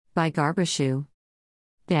By Garbashu.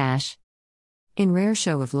 Dash. In rare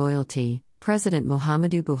show of loyalty, President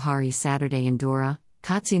Muhammadu Buhari Saturday in Dora,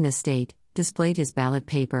 Katsina State, displayed his ballot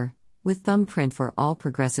paper, with thumbprint for All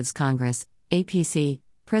Progressives Congress, APC,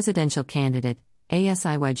 presidential candidate,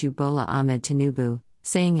 Asiwaju Bola Ahmed Tinubu,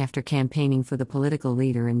 saying after campaigning for the political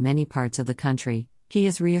leader in many parts of the country, he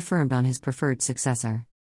is reaffirmed on his preferred successor.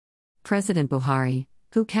 President Buhari,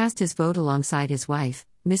 who cast his vote alongside his wife,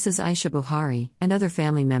 Mrs. Aisha Buhari, and other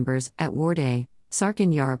family members at Ward A,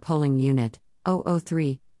 Sarkin Yara Polling Unit,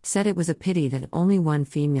 003, said it was a pity that only one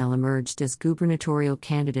female emerged as gubernatorial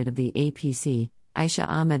candidate of the APC, Aisha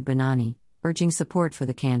Ahmed Banani, urging support for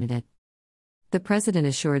the candidate. The president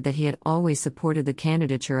assured that he had always supported the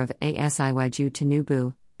candidature of Asiwaju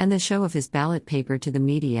Tinubu, and the show of his ballot paper to the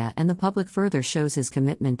media and the public further shows his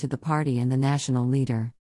commitment to the party and the national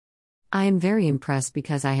leader. I am very impressed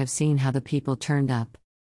because I have seen how the people turned up.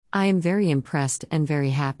 I am very impressed and very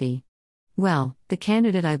happy. Well, the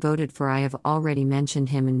candidate I voted for, I have already mentioned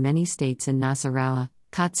him in many states in Nasarawa,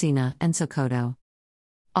 Katsina, and Sokoto.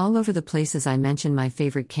 All over the places I mention my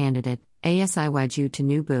favorite candidate, Asiwaju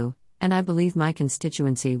Tinubu, and I believe my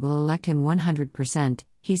constituency will elect him 100%,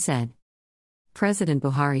 he said. President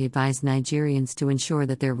Buhari advised Nigerians to ensure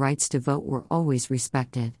that their rights to vote were always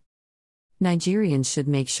respected. Nigerians should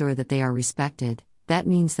make sure that they are respected. That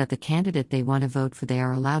means that the candidate they want to vote for, they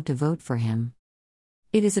are allowed to vote for him.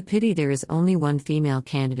 It is a pity there is only one female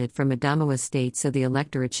candidate from Adamawa State, so the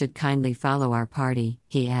electorate should kindly follow our party,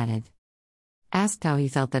 he added. Asked how he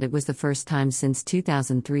felt that it was the first time since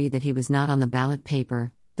 2003 that he was not on the ballot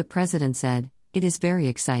paper, the president said, "It is very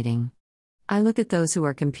exciting. I look at those who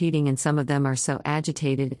are competing and some of them are so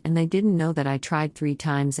agitated and they didn't know that I tried 3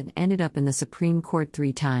 times and ended up in the Supreme Court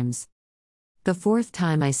 3 times. The 4th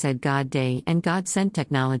time I said God day and God sent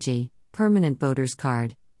technology, permanent voter's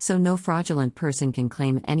card, so no fraudulent person can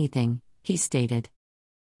claim anything," he stated.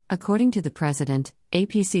 According to the president,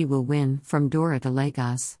 APC will win from Dora to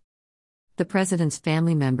Lagos. The president's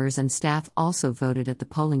family members and staff also voted at the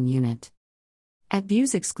polling unit. At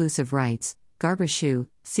View's Exclusive Rights, Garbashu,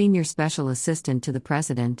 Senior Special Assistant to the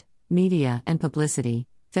President, Media and Publicity,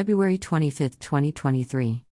 February 25, 2023.